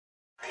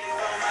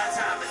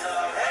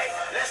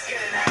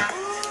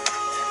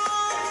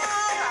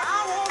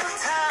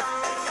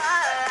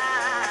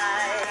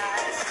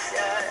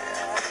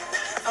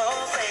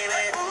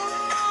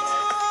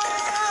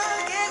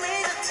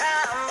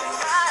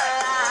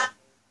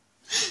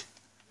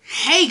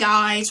Hey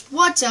guys,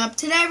 what's up?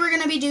 Today we're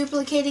going to be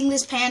duplicating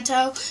this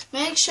Panto.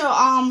 Make sure,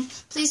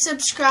 please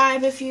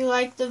subscribe if you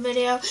like the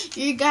video.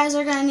 You guys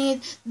are going to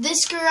need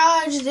this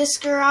garage.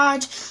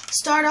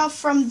 Start off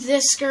from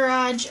this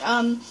garage.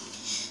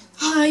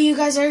 You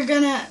guys are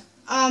going to,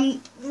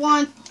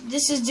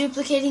 this is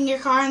duplicating your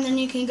car and then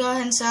you can go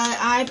ahead and sell it.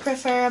 I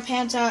prefer a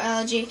Panto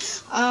LG.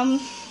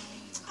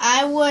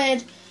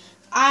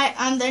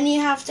 And then you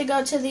have to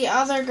go to the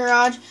other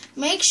garage.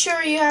 Make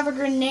sure you have a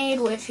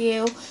grenade with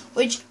you,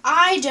 which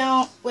I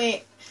don't.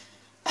 Wait.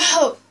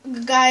 Oh,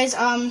 guys,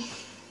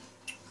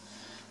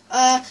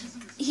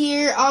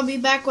 here, I'll be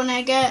back when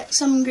I get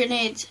some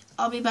grenades.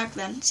 I'll be back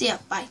then. See ya.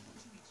 Bye.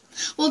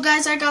 Well,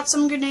 guys, I got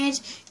some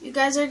grenades. You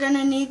guys are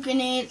gonna need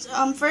grenades.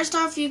 First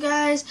off, you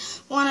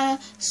guys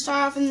wanna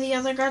start off in the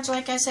other garage,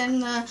 like I said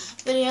in the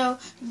video.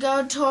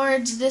 Go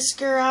towards this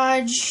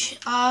garage.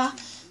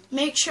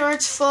 Make sure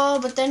it's full,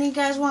 but then you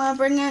guys want to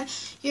bring out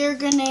your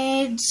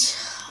grenades.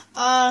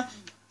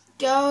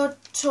 Go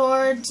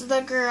towards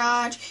the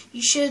garage.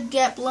 You should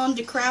get blown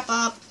to crap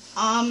up.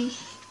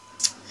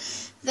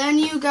 Then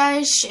you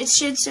guys, it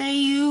should say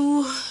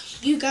you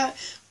died.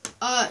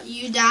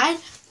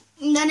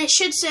 And then it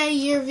should say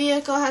your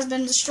vehicle has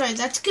been destroyed.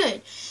 That's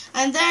good.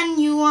 And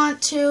then you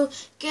want to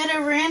get a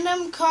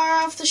random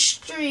car off the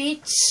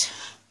streets,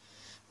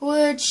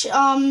 which,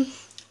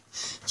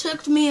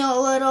 took me a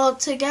little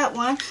to get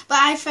one, but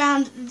I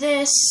found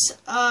this,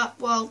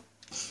 well,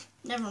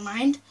 never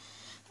mind.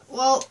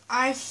 Well,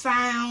 I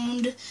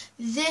found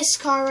this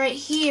car right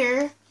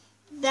here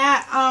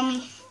that,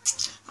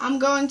 I'm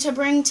going to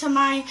bring to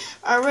my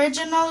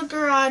original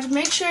garage.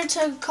 Make sure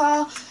to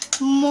call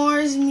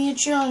Moore's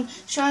Mutual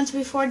Insurance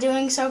before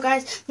doing so,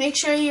 guys. Make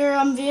sure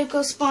your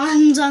vehicle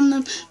spawns on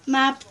the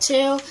map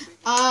too.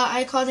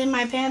 I called in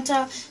my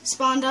Panto,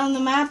 spawned on the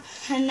map,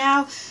 and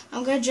now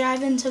I'm going to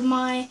drive into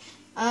my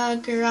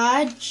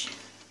garage,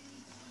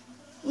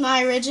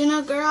 my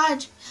original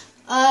garage.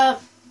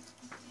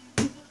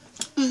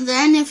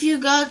 Then if you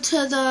go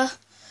to the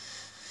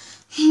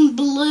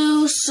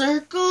blue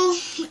circle,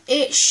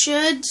 it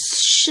should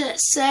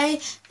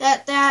say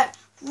that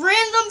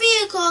random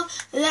vehicle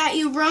that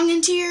you brung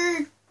into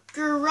your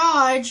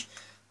garage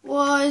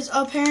was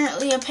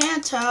apparently a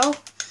Panto,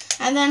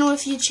 and then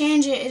if you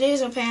change it, it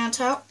is a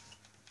Panto.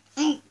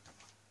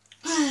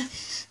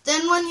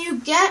 Then when you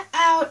get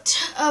out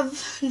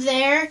of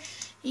there,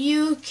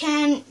 you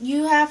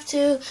have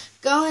to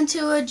go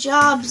into a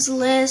jobs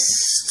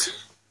list.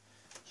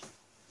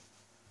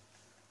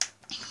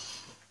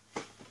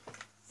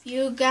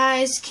 You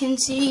guys can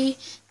see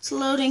it's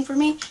loading for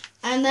me.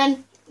 And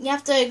then you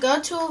have to go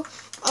to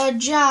a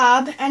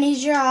job, any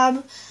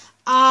job.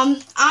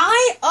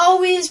 I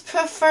always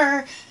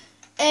prefer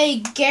a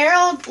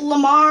Gerald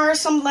Lamar or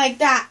something like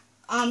that.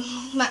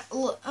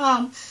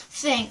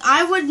 Thing.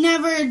 I would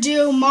never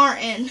do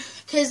Martin,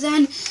 because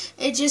then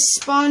it just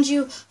spawns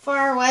you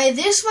far away.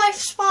 This might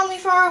spawn me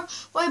far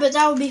away, but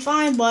that would be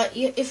fine. But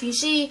if you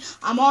see,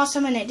 I'm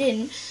awesome and it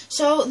didn't.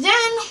 So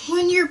then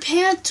when your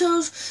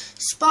Panto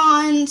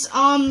spawns,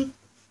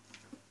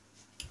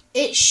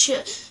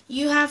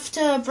 you have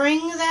to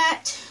bring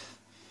that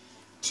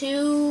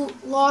to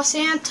Los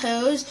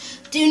Santos.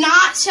 Do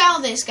not sell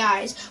this,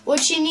 guys.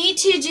 What you need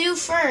to do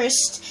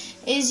first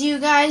is you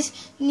guys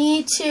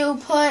need to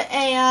put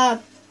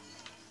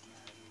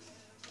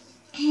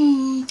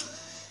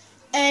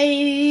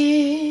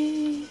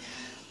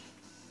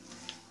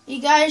you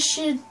guys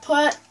should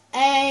put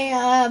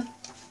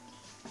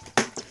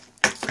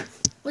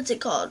what's it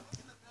called?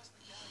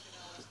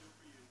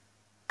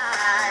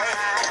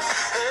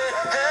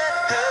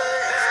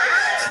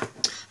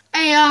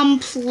 A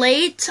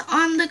plate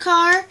on the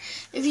car.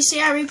 If you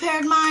see, I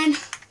repaired mine.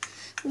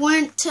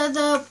 Went to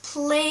the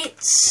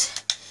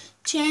plates,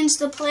 changed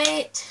the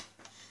plate,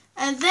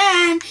 and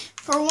then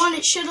for one,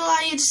 it should allow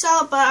you to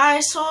sell it, but I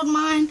sold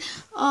mine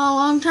a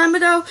long time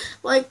ago,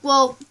 like,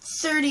 well,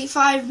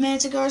 35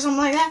 minutes ago or something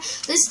like that.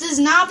 This does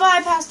not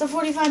bypass the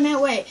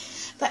 45-minute wait.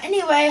 But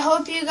anyway,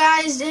 hope you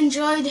guys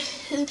enjoyed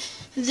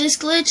this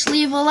glitch.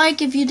 Leave a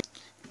like if you did,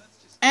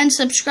 and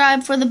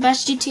subscribe for the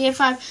best GTA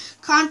 5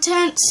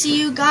 content. See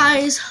you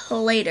guys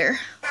later.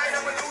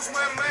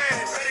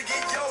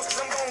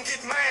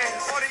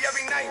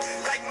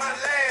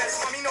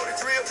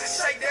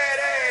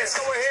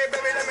 Go ahead,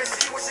 baby, let me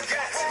see what you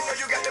got. You know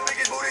you got the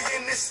biggest booty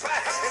in this spot,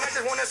 and I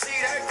just wanna see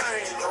that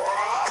thing.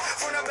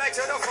 From the back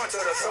to the front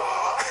to the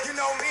top. You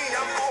know me,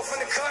 I'm off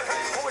in the cut.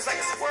 Always like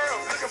a squirrel,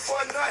 looking for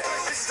a nut.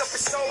 This is up for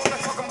show, I'm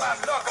not talking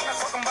about luck. I'm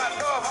not talking about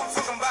love, I'm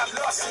talking about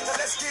lust. So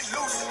let's get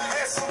loose,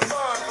 have some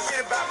fun.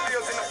 Forget about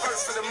bills in the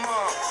first of the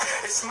month.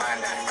 It's my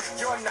night,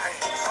 your night,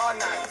 our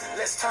night.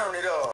 Let's turn it up.